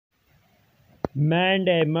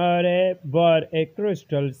Mandy Moore wore a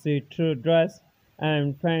crystal see-through dress,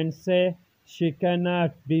 and fans say she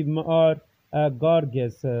cannot be more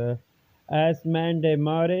gorgeous. As Mandy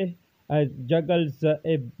Moore juggles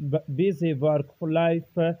a busy work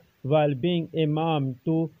life while being a mom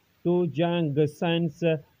to two young sons,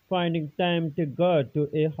 finding time to go to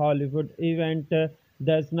a Hollywood event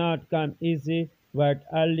does not come easy, but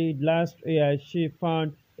early last year she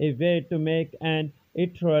found a way to make an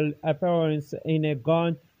ethereal appearance in a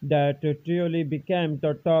gown that truly became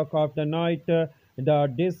the talk of the night.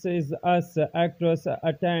 The This Is Us actress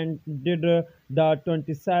attended the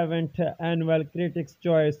 27th Annual Critics'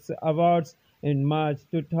 Choice Awards in March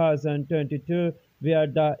 2022, where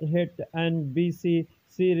the hit NBC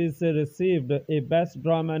series received a Best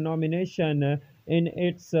Drama nomination in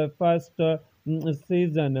its first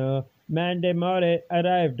season. Mandy Moore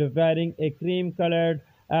arrived wearing a cream-colored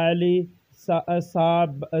Ali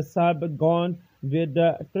Saab gown with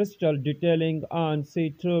crystal detailing on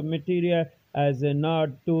see-through material as a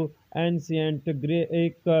nod to ancient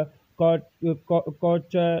Greek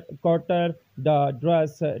culture. The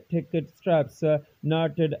dress thick straps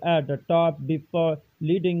knotted at the top before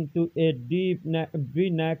leading to a deep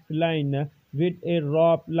V-neck line with a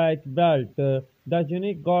rope-like belt. The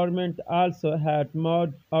unique garment also had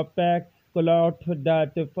more opaque cloth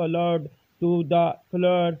that followed to the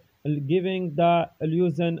floor, giving the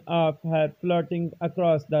illusion of her floating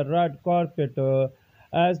across the red carpet.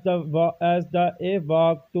 As the A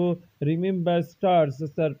walk to remember stars,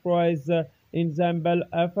 surprise ensemble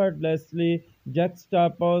effortlessly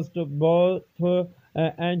juxtaposed both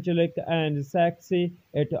angelic and sexy.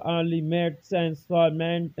 It only made sense for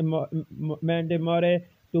Mandy Moore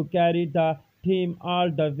to carry the theme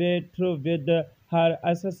all the way through with her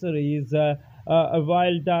accessories.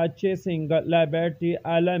 While the chasing Liberty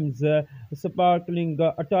alums' sparkling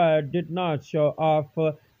attire did not show off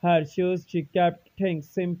her shoes, she kept things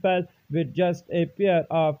simple with just a pair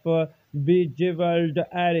of bejeweled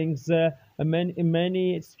earrings.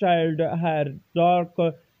 Many styled her dark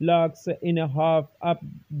locks in a half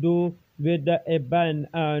updo with a bun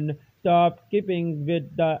on top, keeping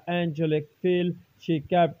with the angelic feel. She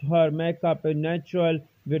kept her makeup natural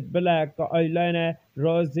with black eyeliner,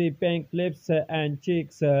 rosy pink lips, and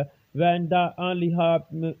cheeks. When the only half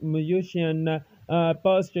musician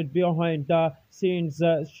posted behind the scenes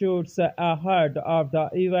shoots ahead of the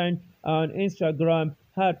event on Instagram,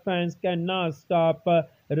 her fans cannot stop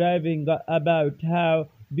raving about how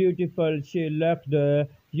beautiful she looked.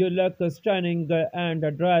 You look stunning and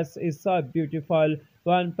the dress is so beautiful.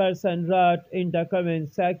 One person wrote in the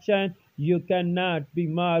comment section, "You cannot be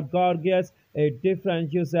more gorgeous." A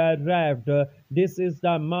different user raved, "This is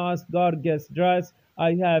the most gorgeous dress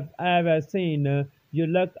I have ever seen. You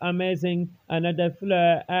look amazing." Another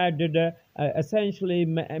fleur added, essentially,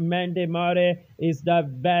 Mandy Moore is the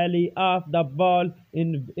belly of the ball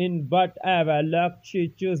in whatever look she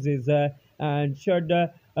chooses. And should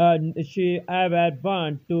she ever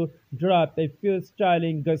want to drop a few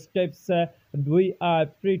styling steps, we are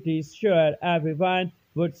pretty sure everyone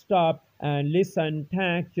would stop and listen.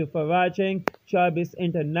 Thank you for watching Showbiz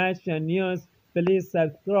International News. Please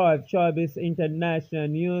subscribe Showbiz International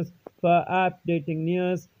News for updating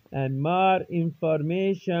news and more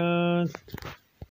information.